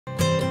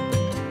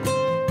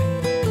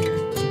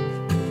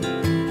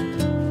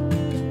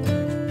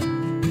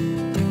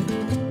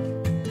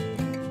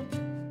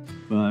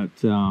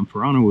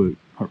Parunuweap.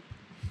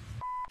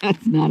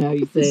 That's not how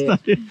you say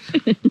it.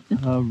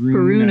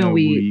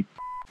 Parunuweap.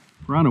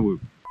 Parunuweap.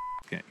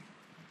 Okay.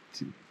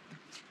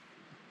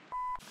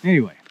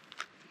 Anyway,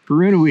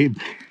 Parunuweap.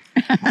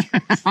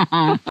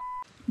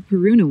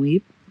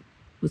 Parunuweap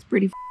was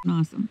pretty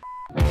awesome.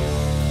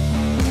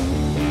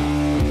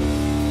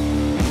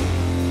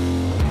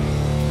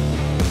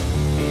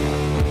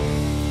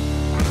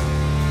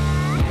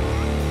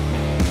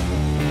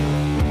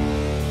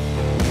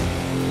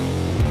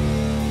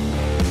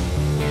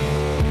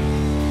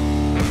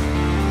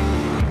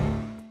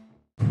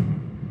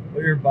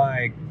 We're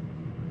by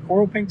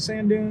coral pink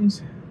sand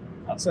dunes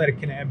outside of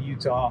Kanab,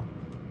 Utah,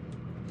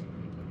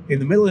 in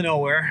the middle of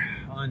nowhere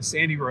on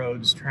sandy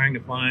roads, trying to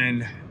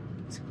find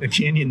a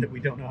canyon that we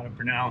don't know how to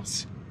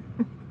pronounce.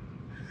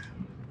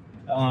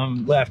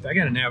 Left, I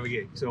gotta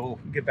navigate, so we'll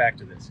get back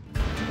to this.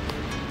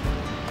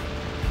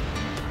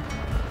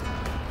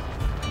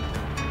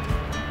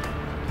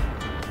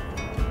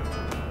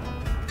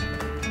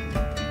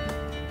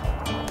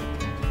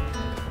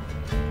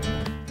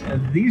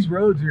 These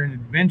roads are an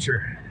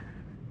adventure.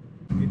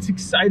 It's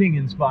exciting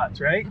in spots,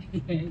 right?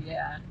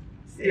 Yeah,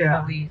 to say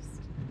the least.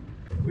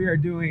 We are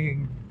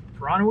doing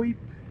Parunuweap.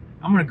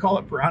 I'm gonna call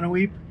it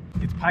Parunuweap.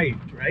 It's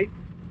Paiute, right?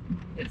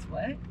 It's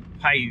what?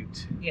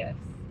 Paiute. Yes.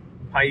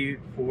 Paiute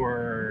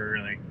for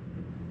like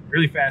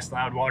really fast,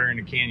 loud water in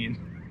a canyon.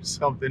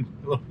 Something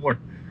a little more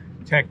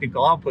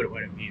technical. I'll put it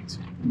what it means.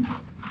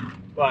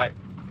 But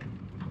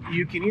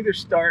you can either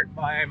start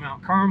by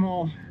Mount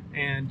Carmel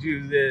and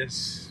do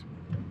this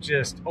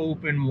just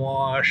open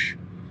wash.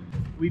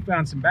 We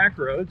found some back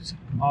roads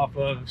off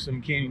of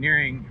some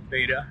canyoneering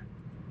beta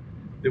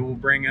that will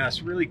bring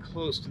us really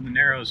close to the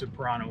narrows of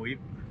Parunuweap.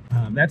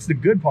 That's the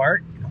good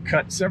part. It'll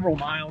cut several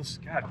miles,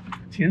 God,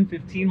 10,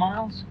 15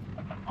 miles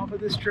off of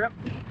this trip.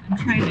 I'm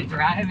trying to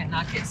drive and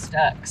not get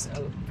stuck,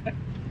 so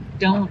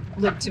don't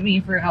look to me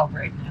for help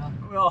right now.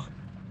 Well,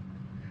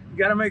 you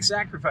gotta make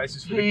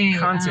sacrifices for the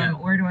content.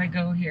 Where do I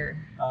go here?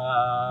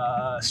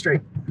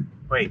 Straight.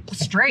 Wait.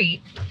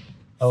 Straight?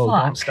 Oh,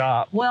 Fuck. Don't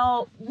stop.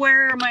 Well,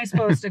 where am I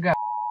supposed to go?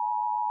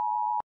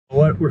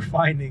 What we're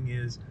finding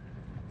is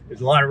there's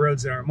a lot of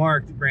roads that aren't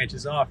marked, it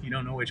branches off, you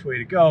don't know which way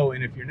to go,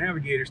 and if your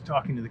navigator's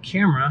talking to the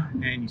camera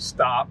and you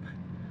stop,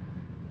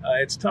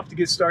 it's tough to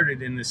get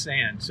started in the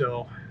sand.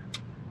 So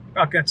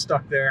about got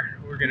stuck there.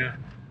 I'm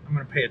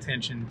gonna pay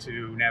attention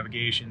to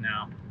navigation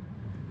now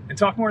and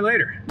talk more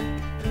later.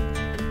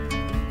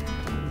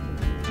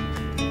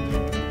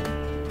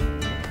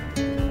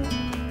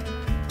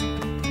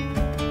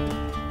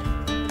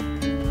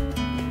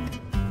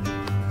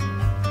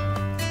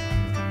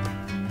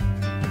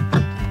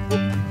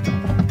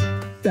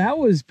 That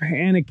was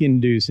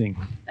panic-inducing.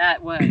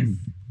 That was,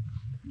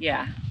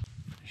 yeah.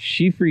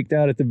 She freaked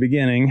out at the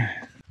beginning.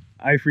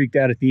 I freaked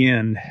out at the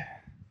end.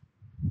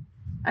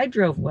 I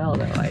drove well,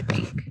 though, I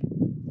think.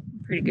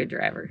 Pretty good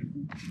driver.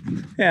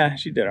 Yeah,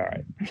 she did all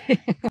right.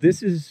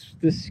 This is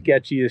the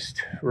sketchiest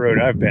road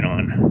I've been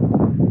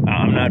on.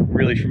 I'm not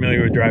really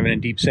familiar with driving in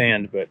deep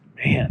sand, but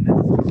man.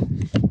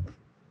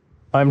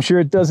 I'm sure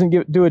it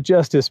doesn't do it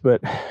justice,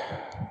 but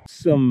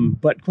some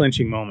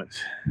butt-clenching moments.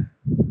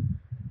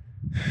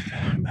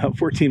 About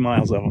 14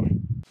 miles of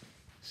them.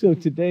 So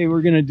today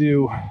we're gonna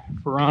do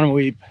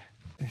Parunuweap.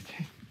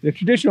 The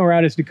traditional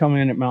route is to come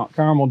in at Mount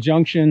Carmel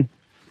Junction,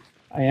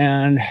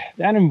 and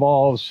that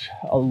involves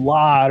a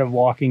lot of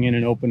walking in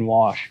an open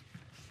wash.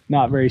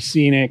 Not very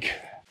scenic,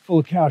 full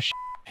of cow shit.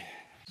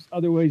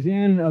 Other ways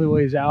in, other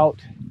ways out.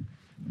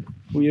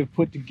 We have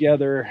put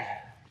together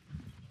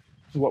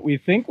what we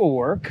think will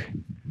work.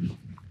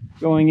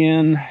 Going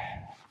in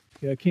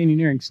a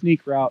canyoneering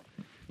sneak route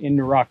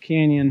into Rock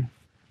Canyon,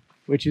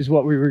 which is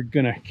what we were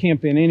gonna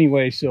camp in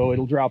anyway, so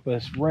it'll drop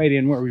us right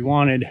in where we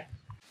wanted.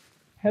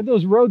 Had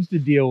those roads to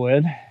deal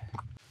with,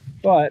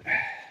 but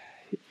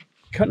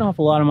cutting off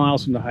a lot of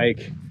miles from the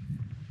hike,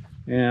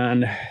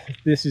 and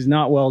this is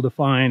not well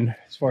defined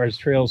as far as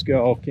trails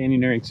go.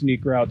 Canyoneering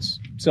sneak routes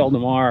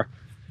seldom are,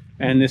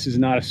 and this is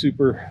not a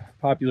super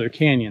popular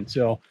canyon,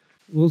 so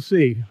we'll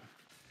see.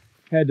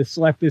 Had to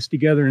slap this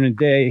together in a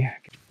day.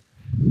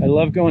 I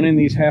love going in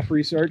these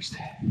half-researched.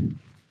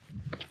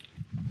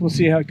 We'll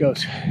see how it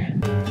goes.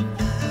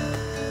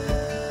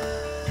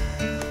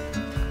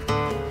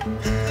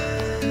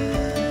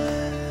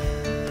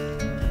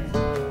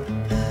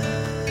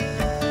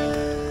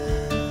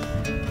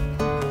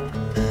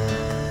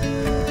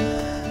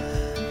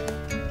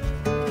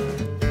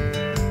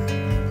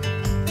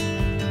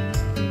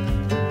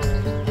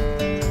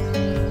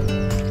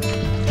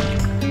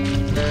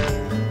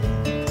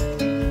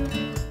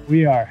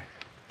 We are.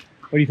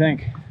 What do you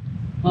think?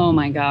 Oh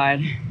my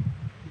God.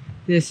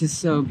 This is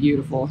so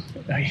beautiful.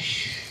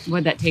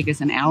 Would that take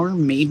us an hour,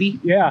 maybe?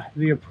 Yeah,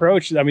 the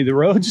approach, I mean, the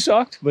road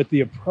sucked, but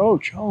the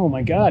approach, oh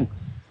my God.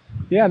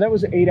 Yeah, that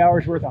was 8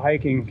 hours worth of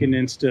hiking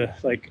condensed to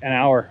like an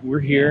hour. We're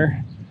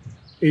here.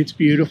 It's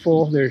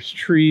beautiful. There's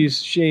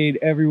trees, shade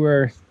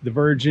everywhere. The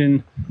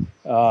Virgin,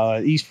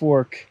 East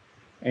Fork.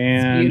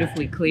 And it's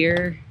beautifully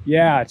clear.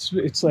 yeah,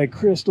 it's like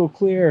crystal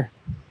clear.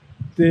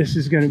 this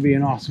is going to be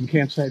an awesome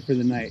campsite for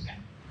the night.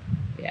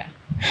 Yeah.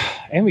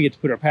 And we get to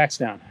put our packs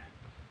down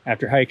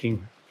after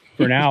hiking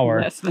for an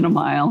hour. Less than a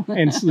mile.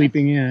 And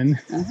sleeping in.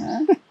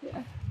 Uh-huh.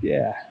 Yeah.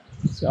 Yeah.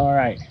 It's all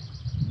right.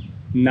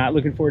 Not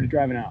looking forward to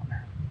driving out.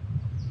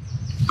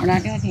 We're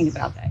not going to think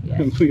about that yet.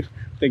 We'll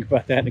think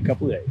about that in a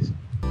couple of days.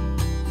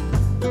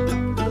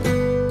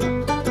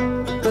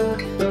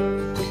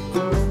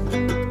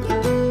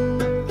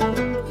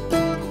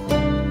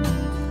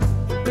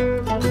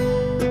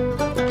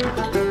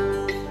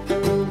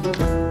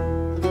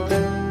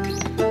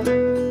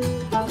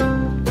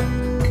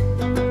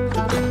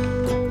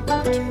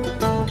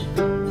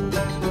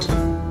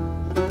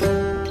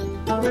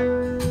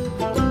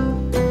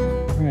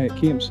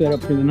 Camp set up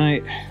for the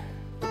night.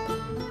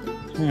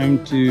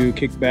 Time to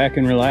kick back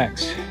and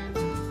relax.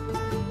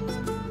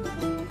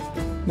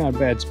 Not a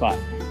bad spot.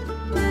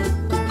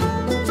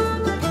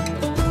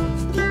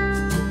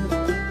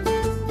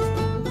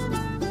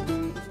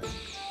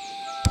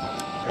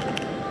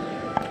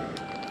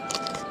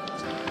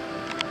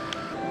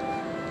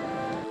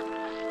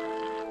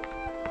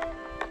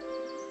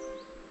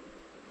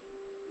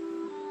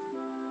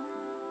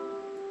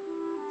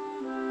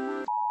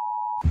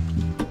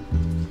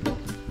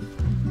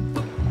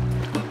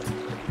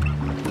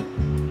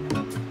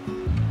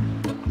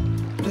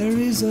 There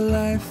is a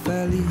life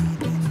I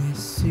lead in this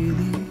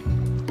city,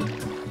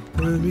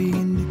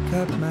 hurrying to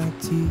cut my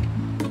teeth.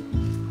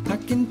 I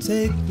can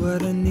take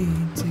what I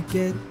need to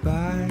get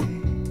by.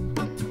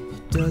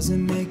 It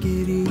doesn't make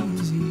it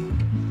easy.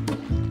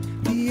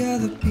 The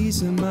other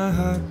piece of my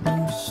heart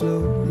moves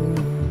slow,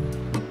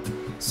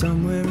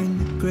 somewhere in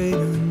the great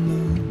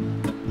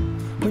unknown.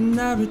 When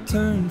I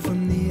return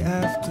from the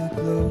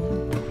afterglow,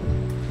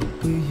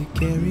 will you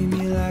carry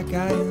me like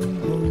I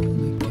am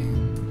whole again?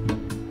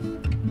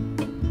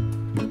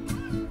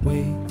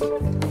 Wait,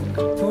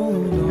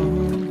 hold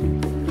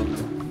on,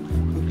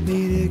 put me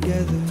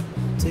together,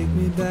 take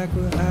me back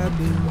where I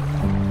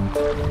belong.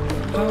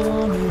 I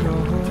want it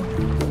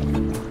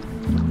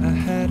all. I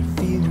had a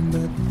feeling,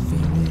 but the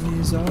feeling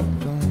is all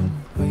gone.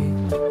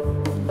 Wait,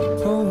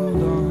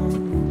 hold on,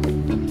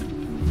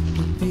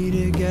 put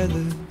me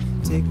together,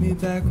 take me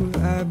back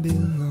where I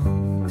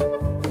belong.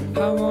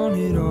 I want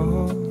it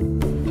all.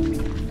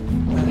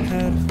 I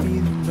had a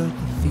feeling, but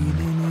the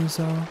feeling is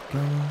all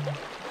gone.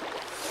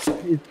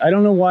 I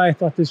don't know why I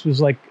thought this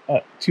was like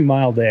a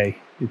 2-mile day.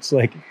 It's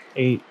like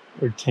 8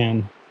 or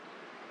 10.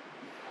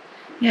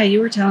 Yeah, you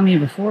were telling me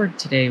before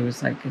today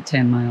was like a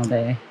 10-mile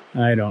day.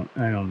 I don't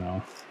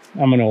know.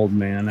 I'm an old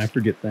man. I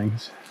forget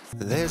things.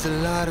 There's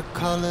a lot of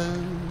colors,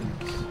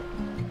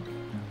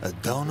 I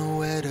don't know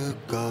where to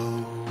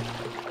go.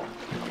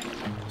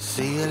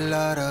 See a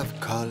lot of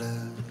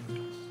colors,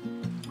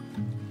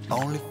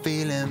 only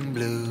feeling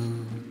blue.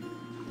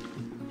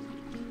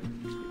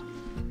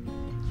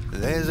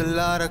 There's a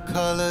lot of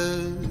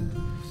colors,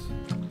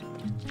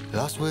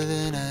 lost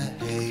within a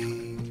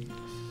haze.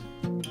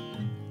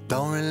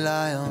 Don't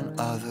rely on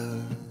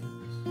others.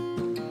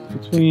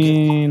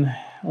 Between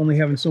only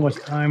having so much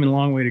time and a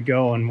long way to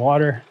go and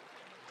water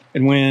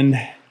and wind,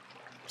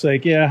 it's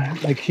like, yeah,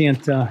 I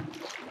can't talk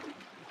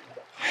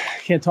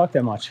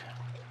that much.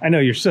 I know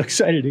you're so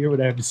excited to hear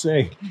what I have to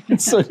say.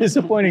 It's so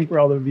disappointing for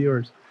all the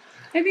viewers.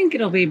 I think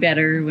it'll be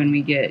better when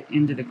we get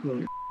into the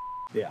cooler.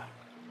 Yeah,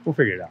 we'll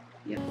figure it out.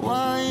 Yep.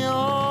 While you're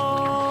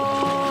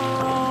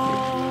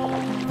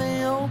on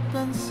the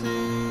open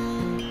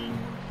sea,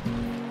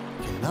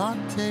 cannot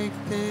take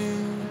this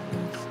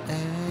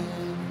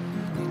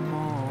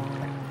anymore.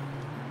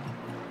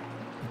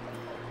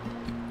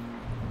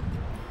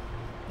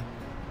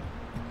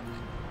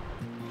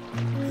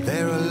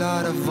 There are a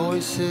lot of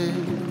voices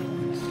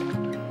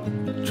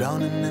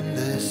drowning in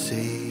the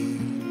sea.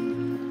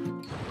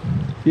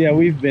 Yeah,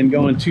 we've been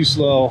going too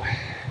slow.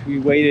 We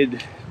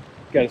waited,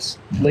 got a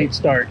late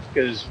start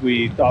because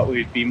we thought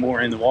we'd be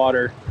more in the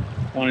water,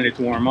 wanted it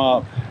to warm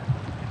up.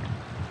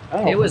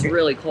 It was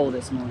really cold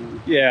this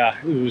morning. Yeah,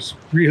 it was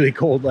really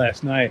cold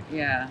last night.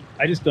 Yeah.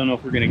 I just don't know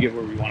if we're going to get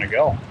where we want to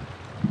go.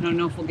 I don't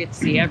know if we'll get to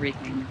see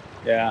everything.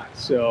 Yeah,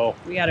 so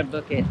We got to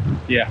book it.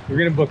 yeah, we're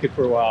going to book it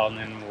for a while and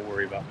then we'll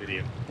worry about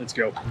video. Let's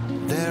go.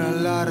 There are a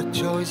lot of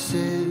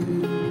choices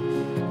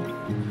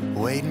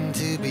waiting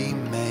to be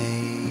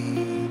made.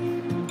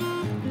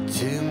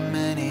 Too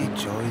many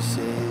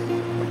choices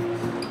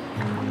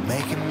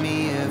making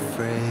me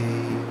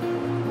afraid.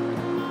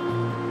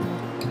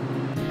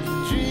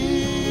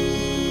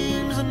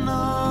 Dreams are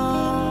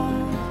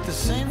not the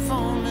same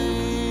for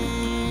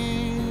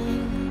me.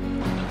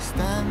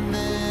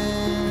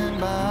 Standing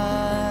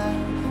by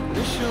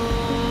the shore.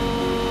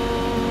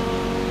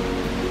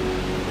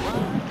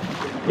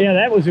 Yeah,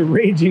 that was a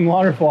raging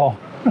waterfall.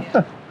 Yeah.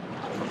 Check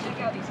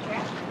out these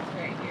cat prints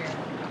right here.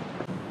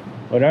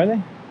 What are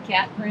they?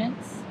 Cat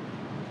prints.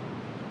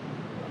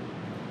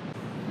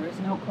 There's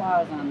no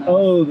claws on those.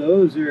 Oh,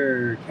 those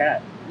are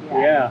cat.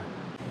 Yeah.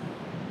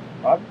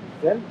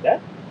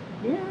 Bobcat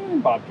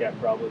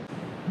probably.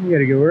 You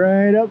gotta go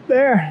right up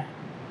there.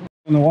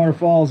 And the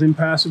waterfall is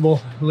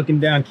impassable. Looking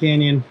down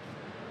canyon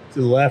to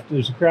the left,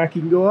 there's a crack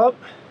you can go up.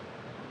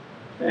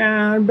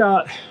 And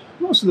about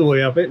most of the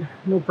way up it.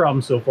 No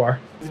problem so far.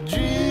 The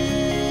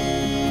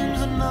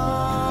dreams are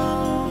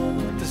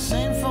not the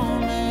same for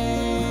me.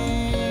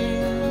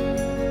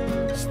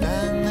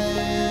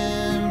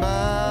 Standing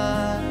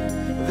by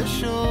the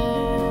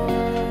shore,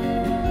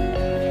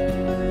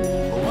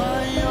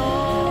 while you're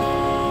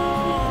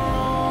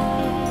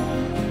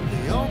on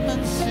the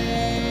open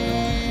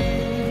sea,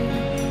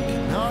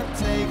 cannot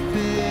take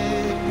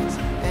this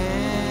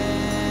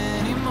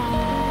anymore.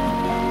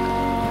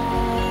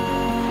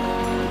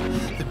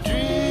 The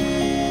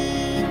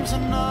dreams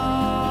are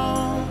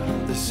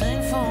not the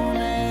same for me.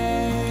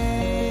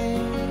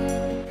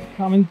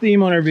 Common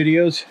theme on our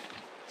videos.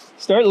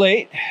 Start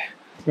late,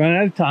 run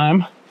out of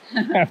time,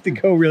 have to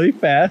go really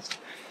fast,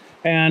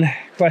 and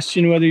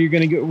question whether you're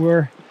gonna get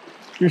where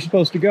you're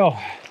supposed to go.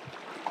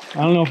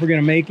 I don't know if we're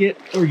gonna make it.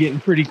 We're getting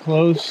pretty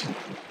close.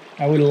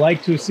 I would have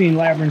liked to have seen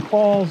Labyrnth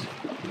Falls.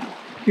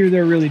 Here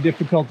they're really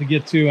difficult to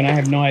get to, and I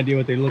have no idea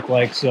what they look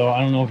like, so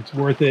I don't know if it's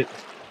worth it.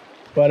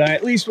 But I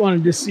at least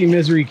wanted to see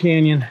Misery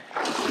Canyon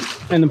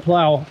and the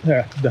Powell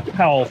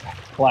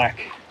plaque.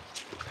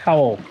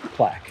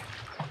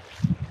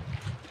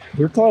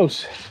 We're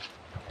close.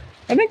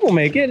 I think we'll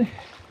make it.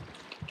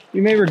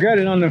 You may regret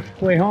it on the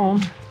way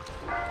home.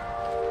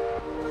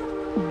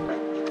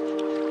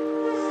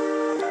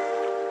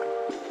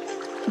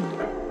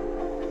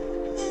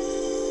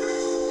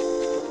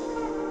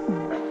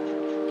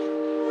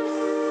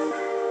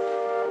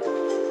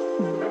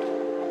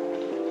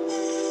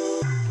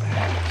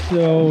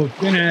 So,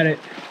 been at it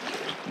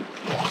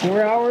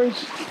 4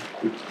 hours.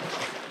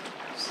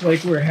 It's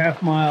like we're a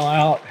half mile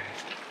out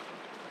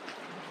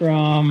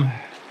from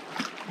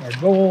our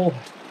goal.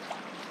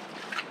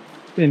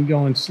 Been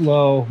going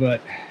slow,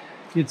 but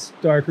it gets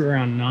darker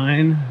around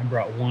 9. I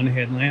brought one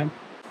headlamp.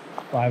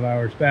 5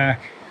 hours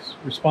back.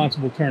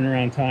 Responsible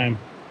turnaround time,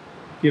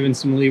 given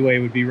some leeway,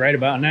 would be right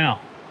about now.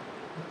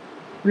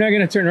 We're not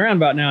going to turn around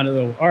about now,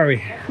 though, are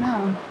we?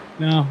 No.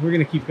 No, we're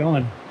going to keep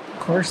going. Of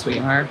course we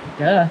are.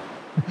 Duh.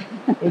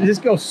 We'll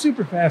just go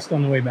super fast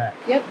on the way back.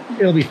 Yep.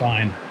 It'll be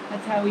fine.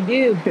 That's how we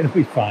do. It'll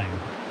be fine.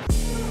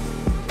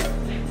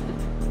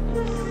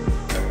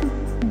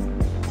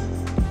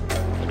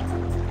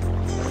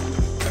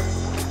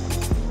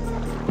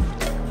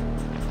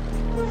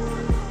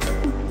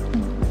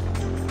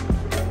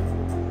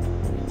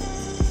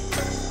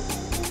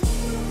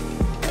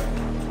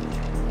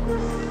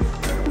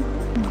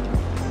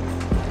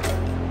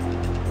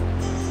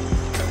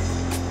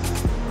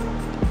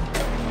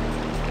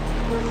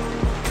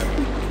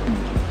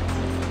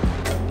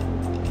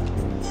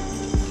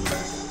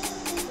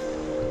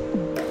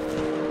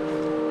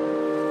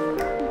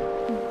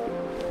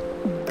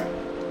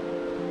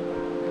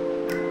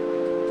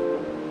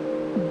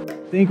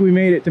 I think we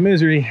made it to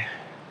Misery.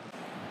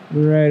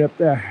 We're right up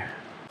there.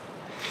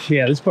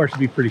 Yeah, this part should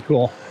be pretty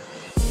cool.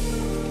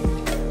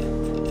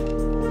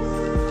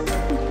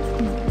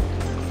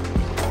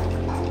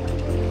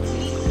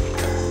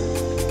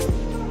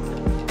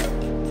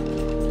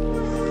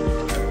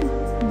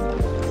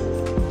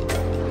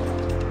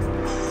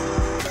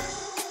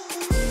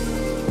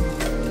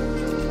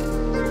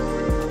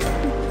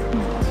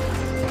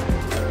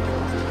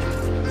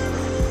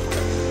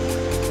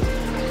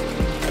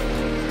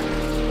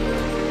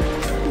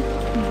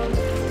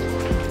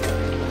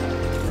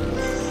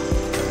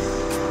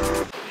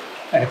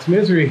 That's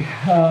Misery.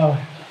 I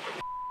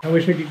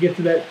wish I could get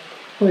to that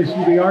place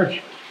with the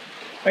arch.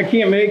 I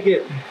can't make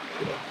it.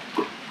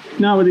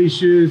 Not with these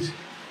shoes.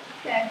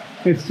 Okay.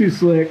 It's too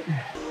slick.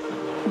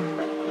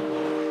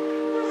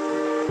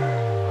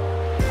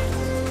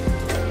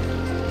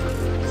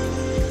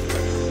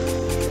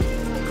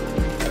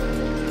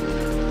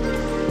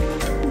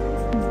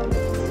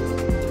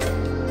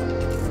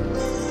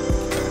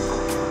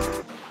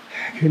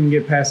 Couldn't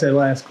get past that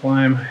last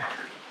climb.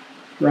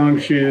 Wrong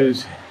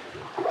shoes.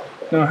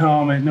 No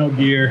helmet, no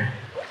gear,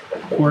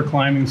 poor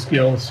climbing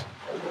skills.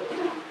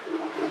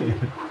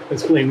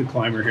 Let's blame the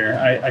climber here.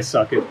 I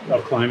suck at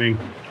climbing,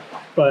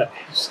 but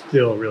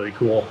still really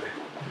cool.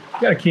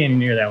 Got a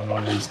canyoneer that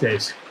one of these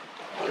days.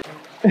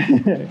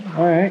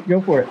 All right, go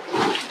for it.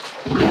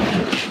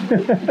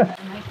 I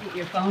might get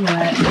your phone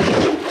wet.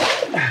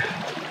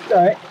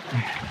 All right.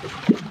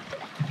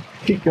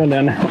 Keep going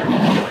down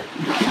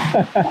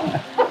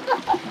now.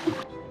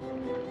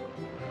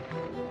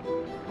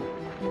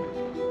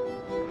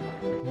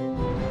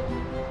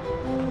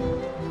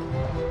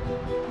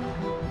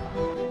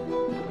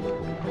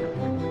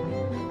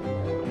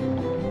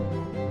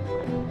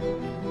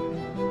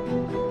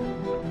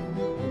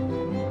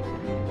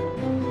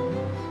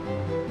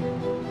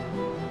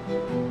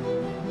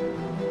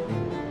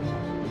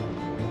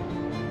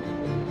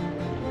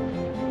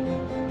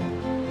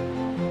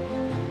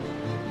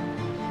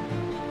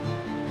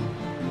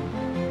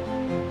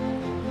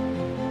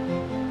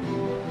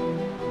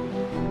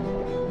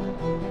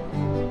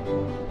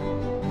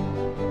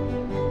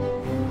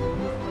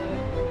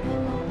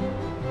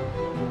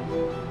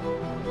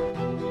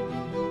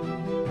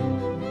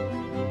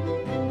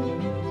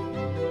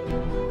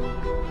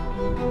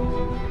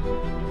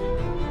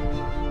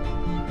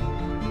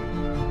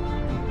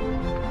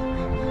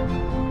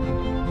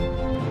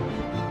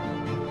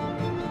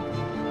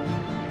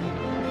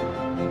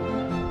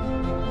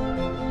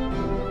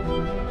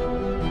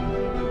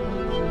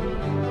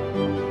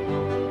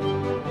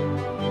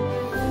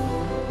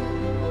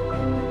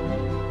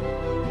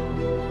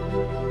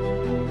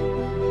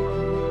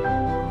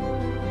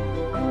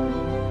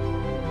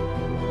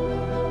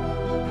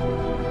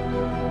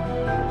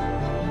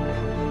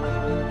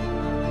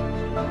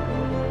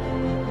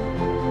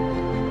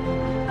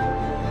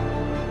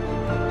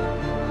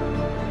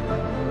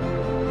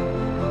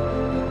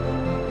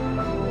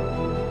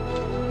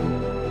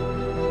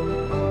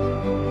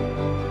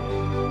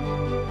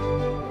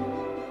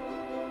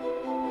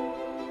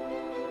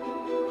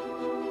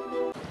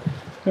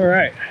 All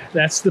right,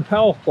 that's the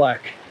Powell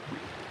plaque.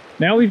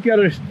 Now we've got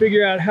to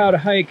figure out how to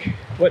hike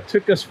what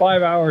took us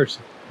 5 hours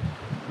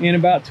in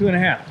about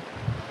 2.5.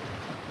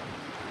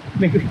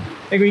 Think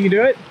we can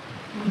do it?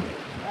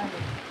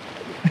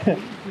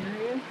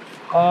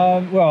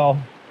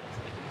 Well,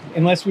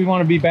 unless we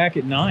want to be back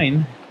at 9.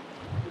 Yeah,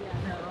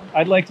 no.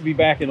 I'd like to be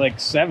back at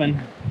like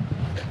 7.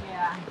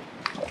 Yeah.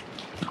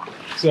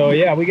 So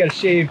yeah, we got to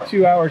shave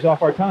 2 hours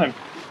off our time.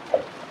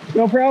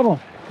 No problem.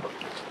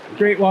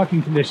 Great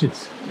walking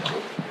conditions.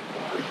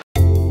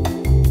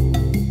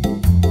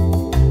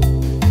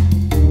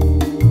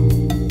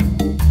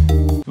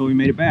 Well, we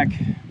made it back.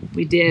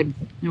 We did.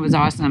 It was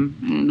awesome,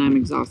 and I'm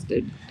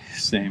exhausted.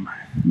 Same.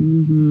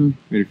 Mm-hmm.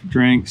 Ready for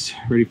drinks,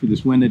 ready for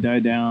this wind to die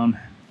down,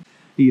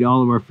 eat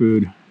all of our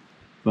food.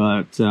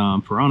 But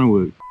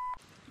Parunuweap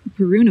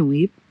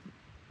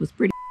was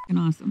pretty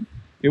awesome.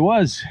 It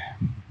was.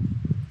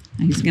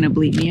 He's gonna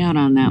bleep me out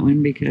on that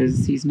one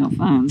because he's no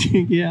fun.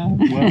 Yeah,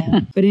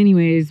 well. But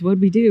anyways,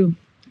 what'd we do?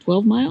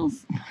 12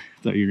 miles? I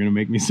thought you were gonna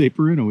make me say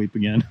Parunuweap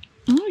again.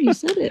 Oh, you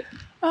said it.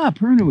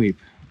 Parunuweap.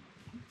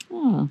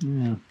 Oh.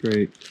 Yeah,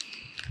 great.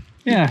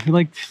 Yeah,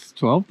 like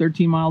 12,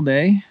 13 mile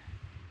day.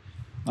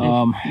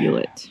 I feel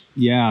it.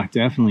 Yeah,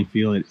 definitely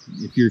feel it.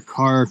 If your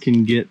car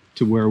can get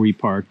to where we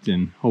parked,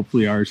 and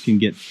hopefully ours can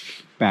get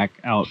back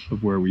out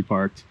of where we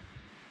parked,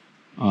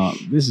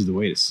 this is the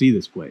way to see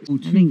this place. I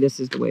think this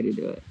is the way to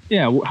do it.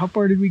 Yeah, how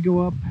far did we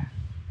go up?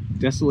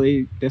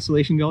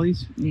 Desolation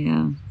Gullies?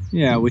 Yeah.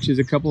 Yeah, which is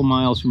a couple of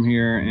miles from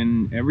here,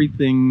 and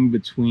everything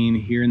between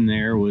here and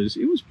there was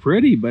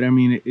pretty, but I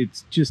mean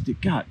it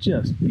got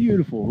just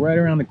beautiful right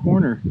around the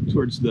corner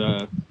towards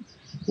the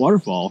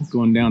waterfall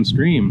going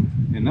downstream,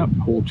 and that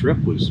whole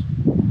trip was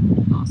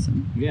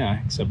awesome.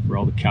 Yeah, except for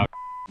all the cow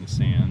in the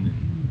sand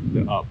and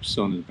the ups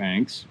on the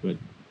banks, but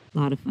a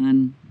lot of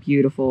fun.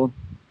 Beautiful.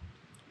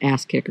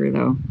 Ass kicker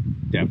though.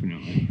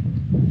 Definitely.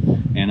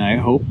 And I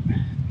hope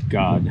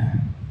God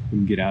we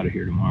can get out of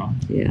here tomorrow.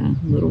 Yeah,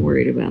 a little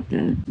worried about that.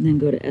 And then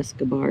go to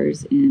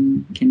Escobar's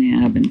in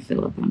Kanab and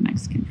fill up on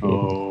Mexican food.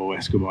 Oh,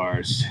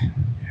 Escobar's.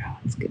 Yeah,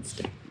 that's good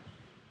stuff.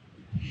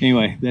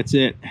 Anyway, that's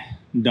it.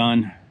 I'm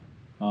done.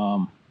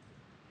 Don't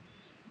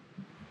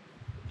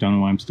know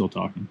why I'm still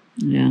talking.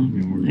 Yeah,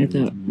 I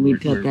thought we'd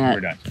cut that.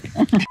 We're done.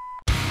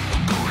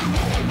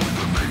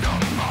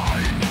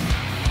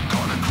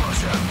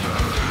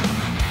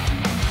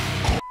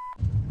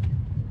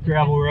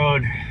 Gravel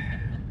road.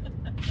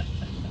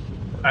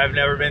 I've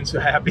never been so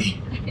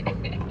happy.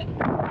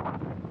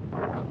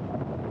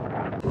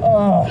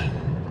 Oh,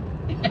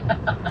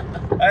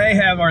 I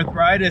have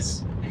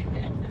arthritis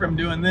from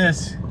doing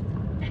this.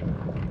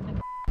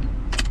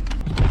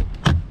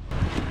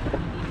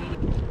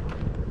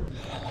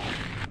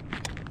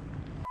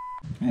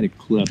 I had a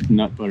clip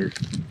nut butter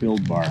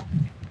filled bar.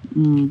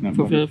 Nut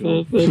butter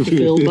filled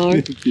bar.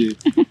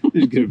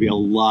 There's gonna be a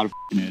lot of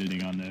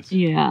editing on this.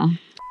 Yeah.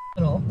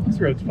 This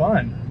road's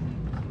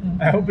fun.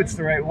 I hope it's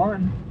the right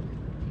one.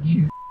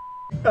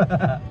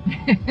 I'm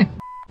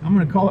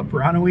gonna call it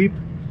Parunuweap,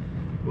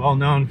 well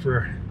known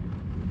for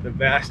the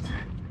vast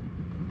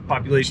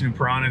population of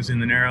piranhas in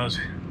the Narrows,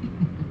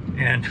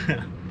 and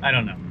I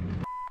don't know.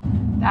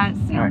 That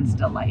sounds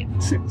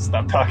delightful.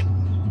 Stop talking.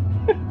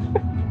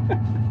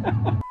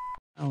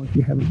 Oh, if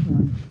you're having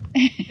fun.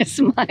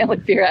 Smile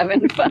if you're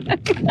having fun.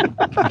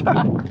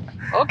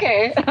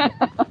 Okay.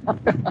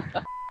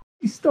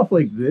 Stuff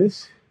like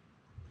this.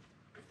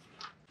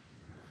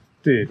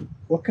 Dude,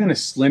 what kind of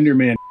Slender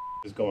Man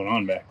is going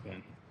on back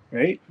then,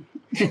 right?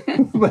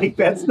 Like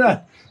that's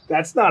not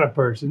a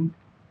person.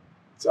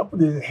 It's up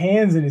with his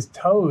hands and his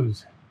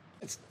toes.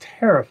 It's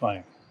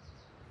terrifying.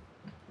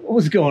 What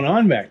was going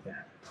on back then?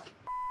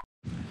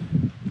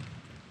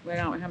 Wait,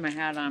 I don't have my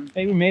hat on.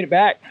 Hey, we made it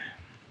back.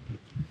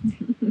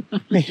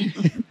 We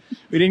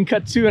didn't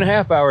cut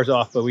 2.5 hours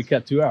off, but we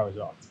cut 2 hours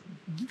off.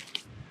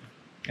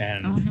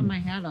 And I don't have my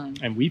hat on.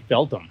 And we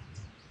felt them.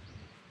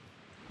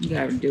 You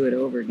gotta do it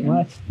over again.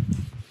 What?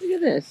 Look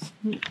at this.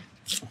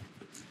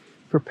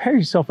 Prepare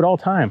yourself at all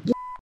times.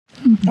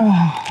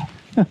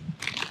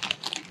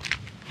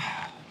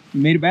 We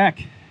made it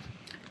back.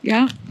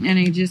 Yeah, and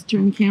I just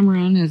turned camera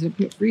on as I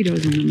put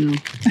Fritos in the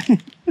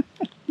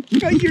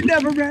mill. You're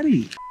never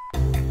ready.